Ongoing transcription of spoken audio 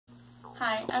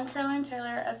Hi, I'm Caroline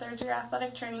Taylor, a third-year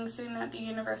athletic training student at the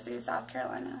University of South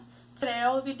Carolina. Today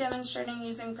I will be demonstrating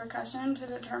using percussion to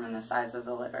determine the size of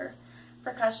the liver.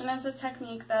 Percussion is a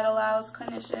technique that allows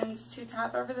clinicians to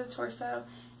tap over the torso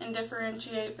and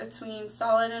differentiate between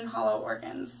solid and hollow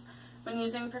organs. When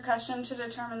using percussion to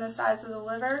determine the size of the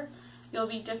liver, you'll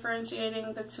be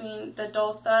differentiating between the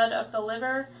dull thud of the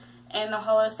liver and the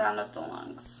hollow sound of the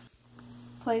lungs.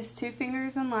 Place 2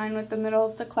 fingers in line with the middle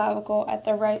of the clavicle at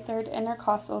the right third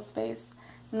intercostal space,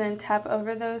 and then tap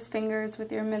over those fingers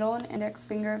with your middle and index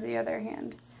finger of the other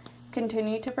hand.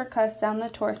 Continue to percuss down the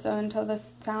torso until the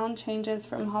sound changes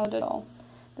from hollow to dull.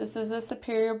 This is the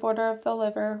superior border of the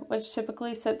liver, which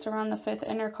typically sits around the 5th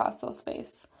intercostal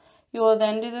space. You will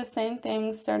then do the same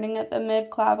thing starting at the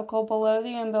mid-clavicle below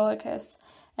the umbilicus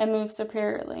and move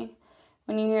superiorly.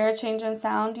 When you hear a change in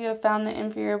sound, you have found the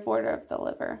inferior border of the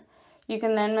liver. You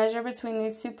can then measure between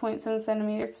these 2 points in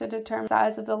centimeters to determine the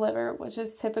size of the liver, which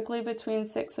is typically between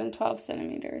 6 and 12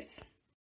 centimeters.